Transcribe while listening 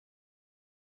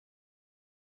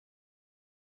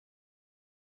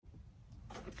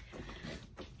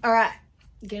All right,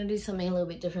 gonna do something a little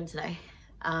bit different today.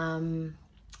 An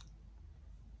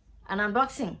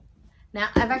unboxing. Now,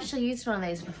 I've actually used one of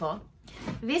these before.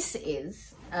 This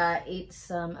is,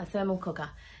 it's a thermal cooker.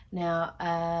 Now,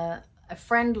 a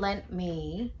friend lent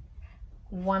me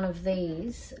one of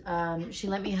these. She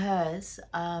lent me hers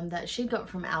that she got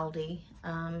from Aldi.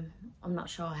 I'm not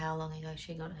sure how long ago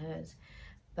she got hers,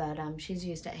 but she's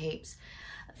used it heaps.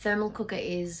 Thermal cooker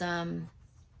is,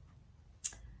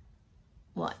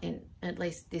 in at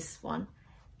least this one,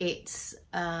 it's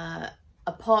a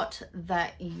pot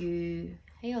that you,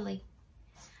 hey Ollie,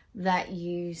 that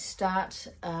you start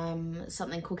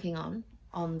something cooking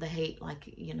on the heat,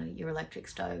 like, you know, your electric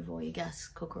stove or your gas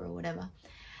cooker or whatever.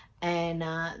 And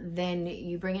then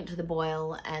you bring it to the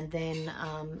boil, and then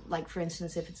like for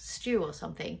instance, if it's a stew or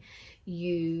something,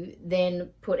 you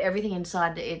then put everything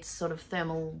inside its sort of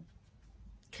thermal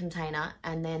container,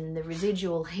 and then the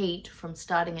residual heat from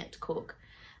starting it to cook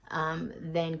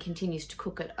then continues to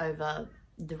cook it over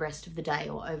the rest of the day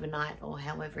or overnight or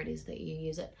however it is that you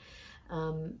use it.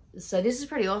 So this is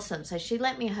pretty awesome. So she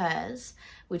lent me hers,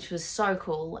 which was so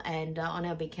cool, and on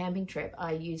our big camping trip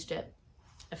I used it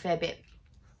a fair bit.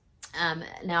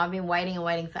 Now I've been waiting and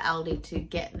waiting for Aldi to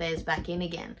get theirs back in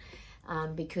again,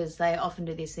 because they often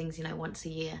do these things, you know, once a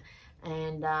year.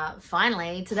 And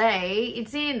finally today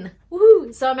it's in.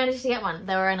 Woohoo! So I managed to get one.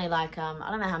 There were only like I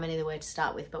don't know how many there were to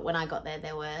start with, but when I got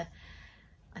there were,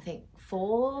 I think,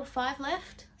 4 or 5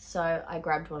 left. So I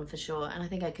grabbed one for sure, and I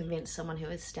think I convinced someone who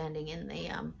was standing in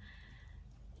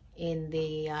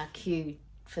the queue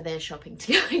for their shopping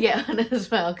to go get one as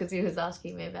well, because he was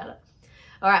asking me about it.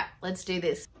 All right, let's do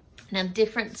this. Now, the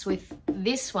difference with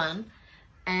this one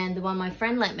and the one my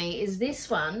friend lent me is this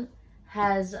one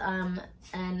has an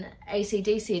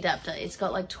AC/DC adapter. It's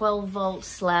got like 12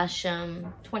 volts /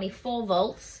 24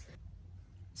 volts.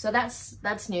 So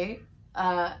that's new.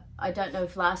 I don't know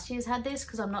if last year's had this,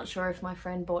 because I'm not sure if my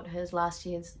friend bought hers last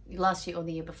year or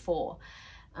the year before.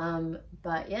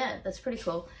 But yeah, that's pretty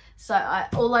cool. So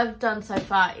all I've done so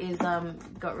far is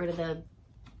got rid of the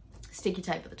sticky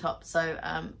tape at the top. So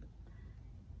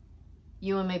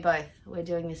you and me both, we're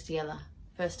doing this together.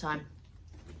 First time.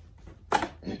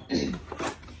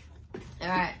 All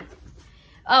right.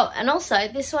 Oh, and also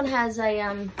this one has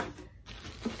a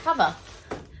cover.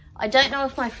 I don't know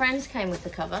if my friend's came with the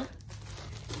cover.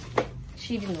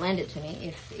 She didn't lend it to me.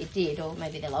 If it did, or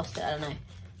maybe they lost it, I don't know.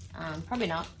 Probably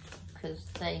not, because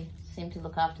they seem to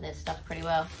look after their stuff pretty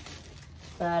well.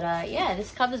 But yeah,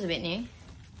 this cover's a bit new.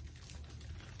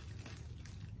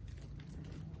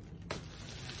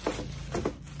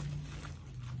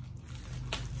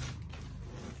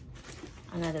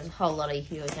 I know there's a whole lot of you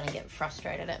who are going to get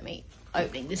frustrated at me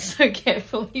opening this so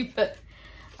carefully, but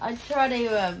I try to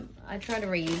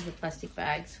reuse the plastic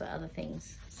bags for other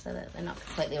things so that they're not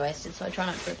completely wasted. So I try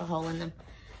not to rip a hole in them.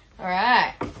 All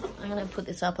right, I'm going to put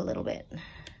this up a little bit.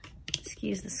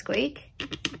 Excuse the squeak.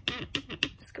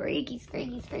 Squeaky,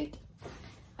 squeaky, squeak.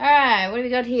 All right, what do we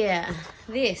got here?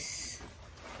 This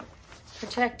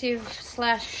protective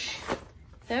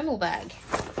 / thermal bag.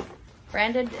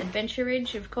 Branded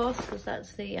Adventuridge, of course, because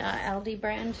that's the Aldi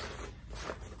brand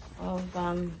of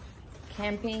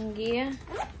camping gear.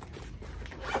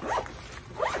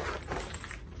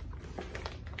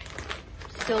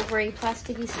 Silvery,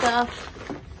 plasticky stuff.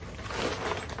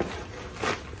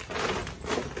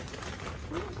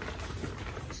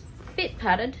 It's a bit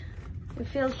padded. It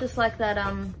feels just like that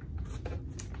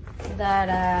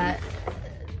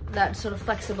that sort of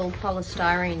flexible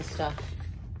polystyrene stuff,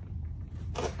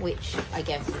 which I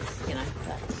guess is, you know,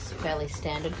 that's fairly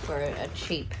standard for a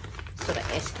cheap sort of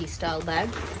esky style bag.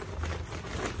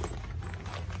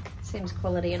 Seems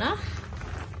quality enough.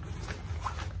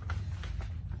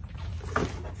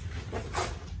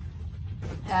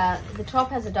 The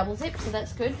top has a double zip, so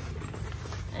that's good.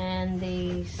 And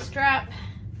the strap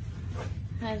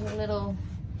has a little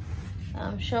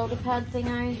shoulder pad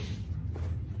thingo.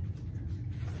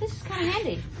 This is kind of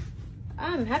handy.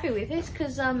 I'm happy with this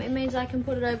because it means I can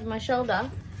put it over my shoulder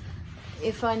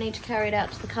if I need to carry it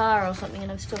out to the car or something,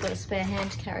 and I've still got a spare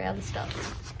hand to carry other stuff.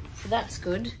 So that's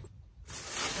good.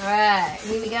 All right,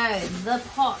 here we go. The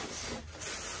pot.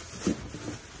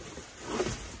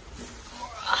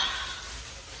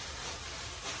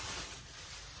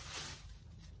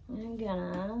 I'm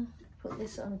gonna put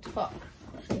this on top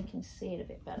so you can see it a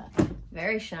bit better.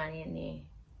 Very shiny and new.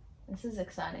 This is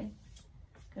exciting.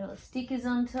 Got all the stickers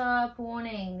on top.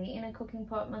 Warning, the inner cooking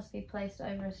pot must be placed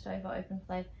over a stove or open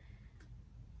flame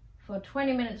for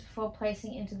 20 minutes before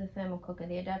placing into the thermal cooker.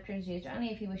 The adapter is used only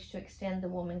if you wish to extend the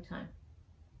warming time.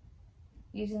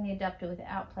 Using the adapter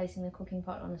without placing the cooking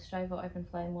pot on the stove or open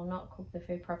flame will not cook the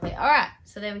food properly. All right,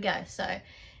 so there we go. So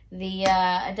the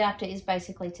adapter is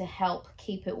basically to help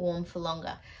keep it warm for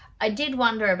longer. I did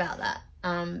wonder about that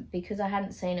because I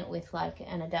hadn't seen it with like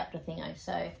an adapter thingo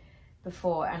so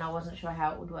before, and I wasn't sure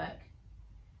how it would work.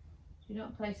 Do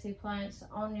not place the appliance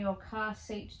on your car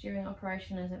seat during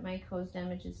operation as it may cause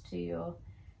damages to your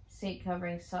seat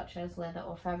covering such as leather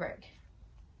or fabric.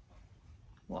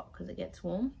 What, because it gets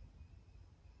warm?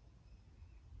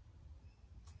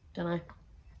 Don't know.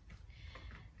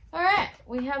 All right,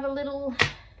 we have a little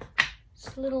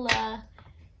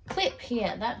clip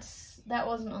here. That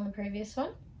wasn't on the previous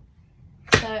one,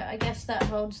 so I guess that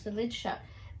holds the lid shut.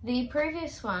 The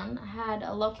previous one had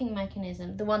a locking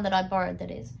mechanism, the one that I borrowed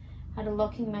that is, had a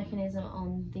locking mechanism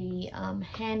on the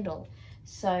handle.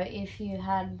 So if you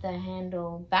had the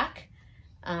handle back,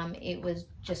 it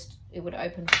would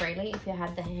open freely. If you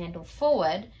had the handle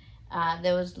forward,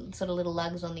 there was sort of little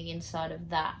lugs on the inside of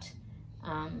that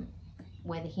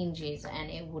where the hinge is,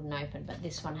 and it wouldn't open. But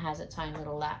this one has its own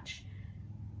little latch,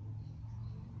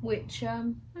 which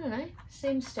I don't know,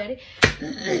 seems steady.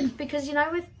 Because you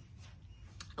know,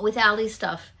 with Aldi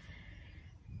stuff,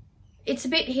 it's a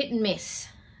bit hit and miss.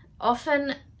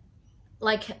 Often,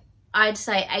 like I'd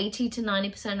say 80 to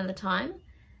 90% of the time,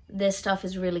 their stuff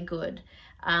is really good.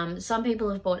 Some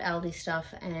people have bought Aldi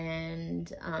stuff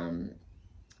and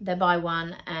they buy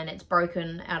one and it's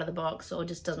broken out of the box or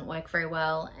just doesn't work very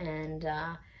well, and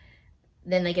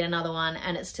then they get another one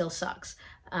and it still sucks.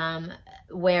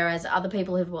 Whereas other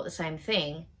people who've bought the same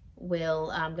thing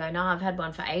will go, no, I've had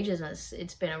one for ages and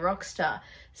it's been a rock star.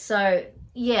 So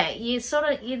yeah, you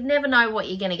never know what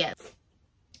you're gonna get.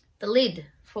 The lid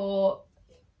for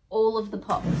all of the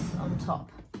pots on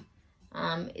top.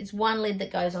 It's one lid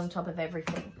that goes on top of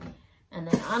everything. And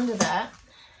then under that,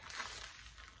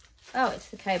 oh, it's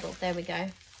the cable. There we go.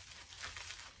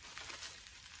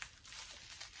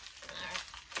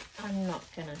 I'm not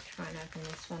going to try and open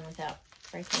this one without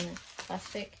breaking the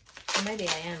plastic. Or maybe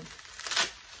I am.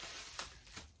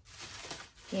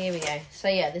 Here we go. So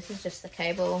yeah, this is just the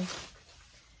cable.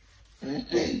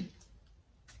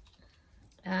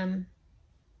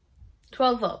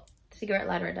 12 volt cigarette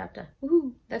lighter adapter.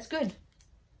 Woohoo, that's good.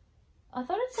 I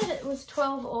thought it said it was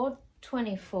 12 or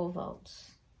 24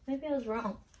 volts. Maybe I was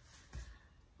wrong.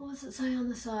 What does it say on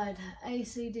the side?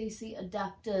 AC/DC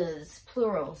adapters,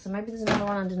 plural. So maybe there's another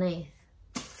one underneath.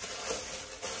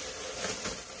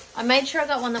 I made sure I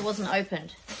got one that wasn't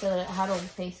opened so that it had all the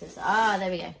pieces. Ah,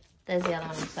 there we go. There's the other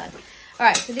one on the side. All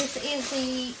right, so this is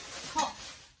the top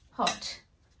pot.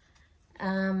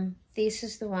 This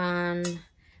is the one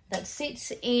that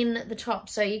sits in the top,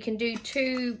 so you can do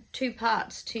two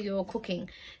parts to your cooking.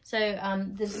 So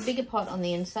there's a bigger pot on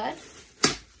the inside,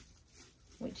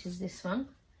 which is this one.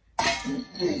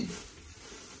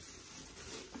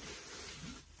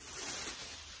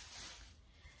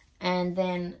 And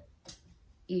then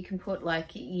you can put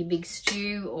like your big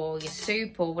stew or your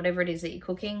soup or whatever it is that you're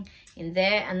cooking in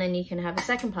there, and then you can have a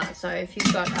second part. So if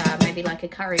you've got maybe like a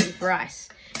curry with rice,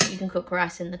 you can cook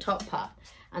rice in the top part,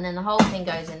 and then the whole thing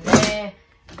goes in there,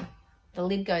 the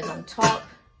lid goes on top,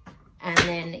 and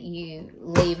then you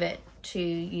leave it to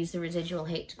use the residual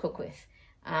heat to cook with.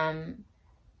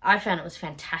 I found it was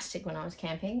fantastic when I was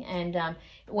camping, and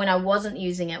when I wasn't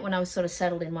using it, when I was sort of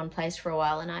settled in one place for a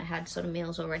while and I had sort of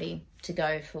meals already to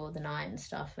go for the night and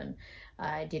stuff, and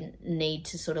I didn't need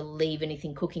to sort of leave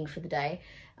anything cooking for the day,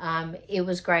 it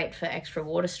was great for extra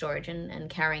water storage and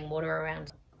carrying water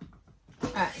around. All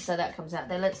right, so that comes out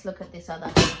there. Let's look at this other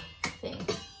thing.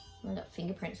 I've got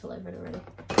fingerprints all over it already.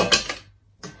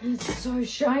 It's so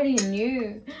shiny and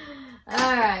new. All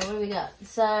right, what do we got?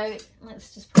 So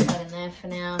let's just put that in there for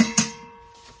now.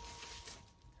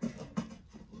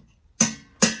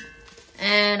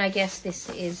 And I guess this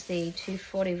is the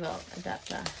 240 volt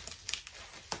adapter.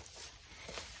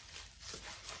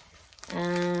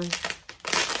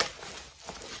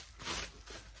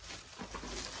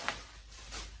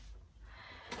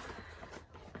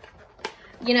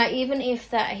 You know, even if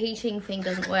that heating thing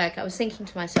doesn't work, I was thinking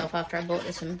to myself after I bought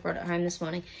this and brought it home this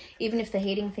morning, even if the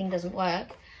heating thing doesn't work,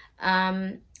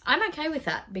 I'm okay with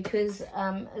that, because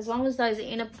as long as those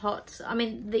inner pots, I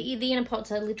mean, the inner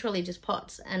pots are literally just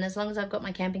pots, and as long as I've got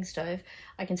my camping stove,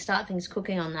 I can start things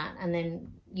cooking on that and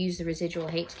then use the residual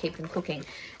heat to keep them cooking.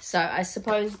 So I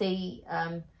suppose the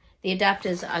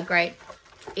adapters are great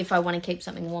if I want to keep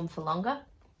something warm for longer.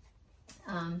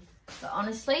 But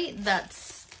honestly,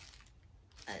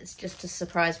 it's just a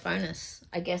surprise bonus.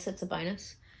 I guess it's a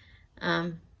bonus.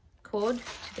 Cord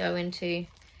to go into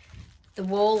the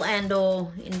wall and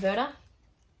or inverter.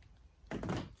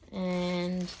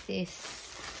 And this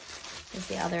There's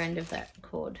the other end of that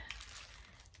cord.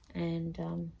 And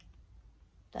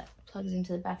that plugs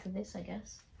into the back of this, I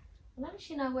guess. I don't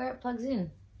actually know where it plugs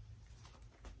in.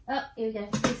 Oh, here we go,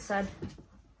 this side.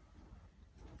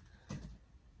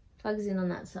 Plugs in on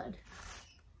that side.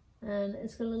 And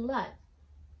it's got a little light.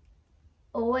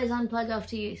 Always unplug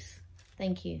after use.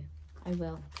 Thank you, I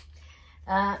will.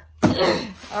 All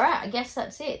right, I guess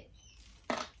that's it.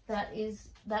 That is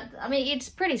that. I mean, it's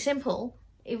pretty simple.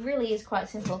 It really is quite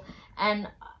simple. And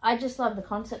I just love the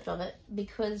concept of it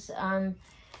because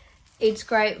it's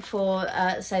great for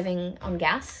saving on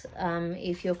gas.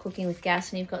 If you're cooking with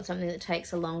gas and you've got something that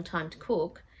takes a long time to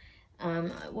cook,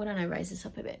 why don't I raise this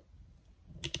up a bit?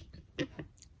 There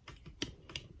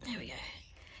we go.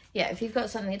 Yeah, if you've got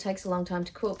something that takes a long time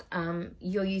to cook,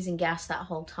 you're using gas that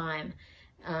whole time.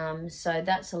 So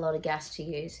that's a lot of gas to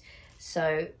use.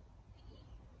 So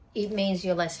it means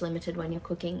you're less limited when you're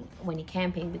cooking, when you're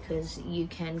camping, because you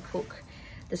can cook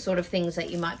the sort of things that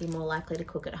you might be more likely to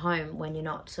cook at home when you're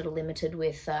not sort of limited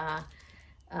with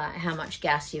how much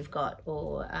gas you've got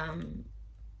or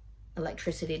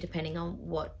electricity, depending on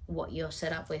what you're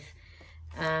set up with.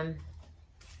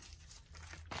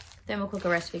 Thermal cooker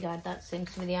recipe guide, that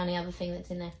seems to be the only other thing that's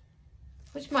in there,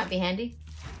 which might be handy.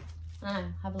 I don't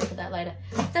know, have a look at that later.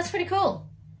 That's pretty cool.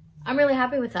 I'm really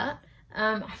happy with that.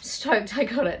 I'm stoked I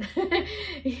got it.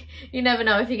 You never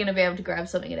know if you're going to be able to grab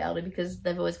something at Aldi because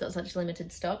they've always got such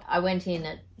limited stock. I went in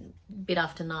at a bit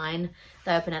after 9.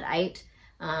 They open at 8.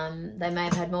 They may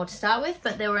have had more to start with,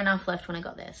 but there were enough left when I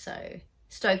got there. So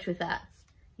stoked with that.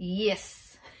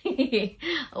 Yes.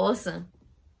 Awesome.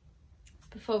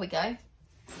 Before we go,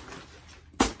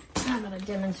 I'm going to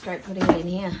demonstrate putting it in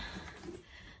here.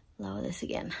 Lower this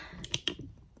again.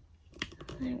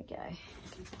 There we go.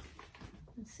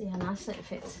 Let's see how nicely it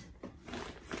fits.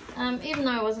 Even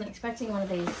though I wasn't expecting one of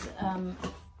these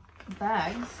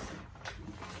bags,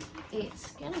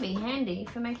 it's going to be handy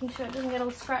for making sure it doesn't get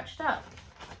all scratched up.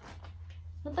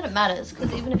 Not that it matters,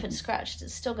 because even if it's scratched,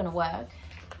 it's still going to work.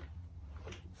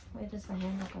 Where does the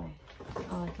handle go?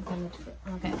 Oh, I think I need to put...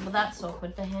 Okay, well that's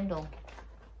awkward. The handle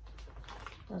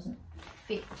doesn't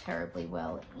fit terribly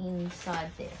well inside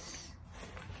this.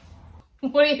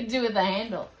 What do you do with the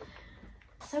handle?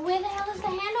 So where the hell is the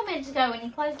handle meant to go when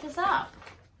you close this up?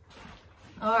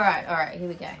 All right, here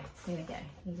we go. Here we go.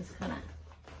 You just kind of,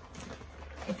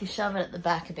 if you shove it at the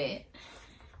back a bit,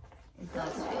 it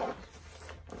does fit.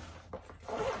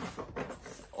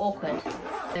 It's awkward.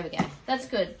 There we go. That's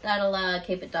good. That'll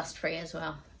keep it dust free as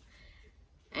well.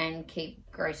 And keep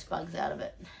gross bugs out of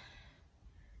it.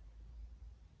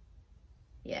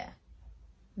 Yeah,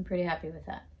 I'm pretty happy with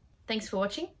that. Thanks for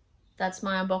watching. That's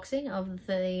my unboxing of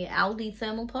the Aldi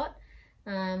thermal pot.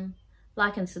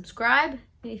 Like and subscribe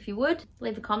if you would.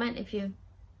 Leave a comment if you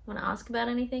want to ask about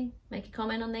anything. Make a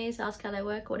comment on these, ask how they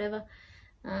work, whatever.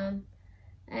 Yeah,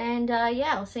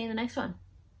 I'll see you in the next one.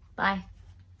 Bye.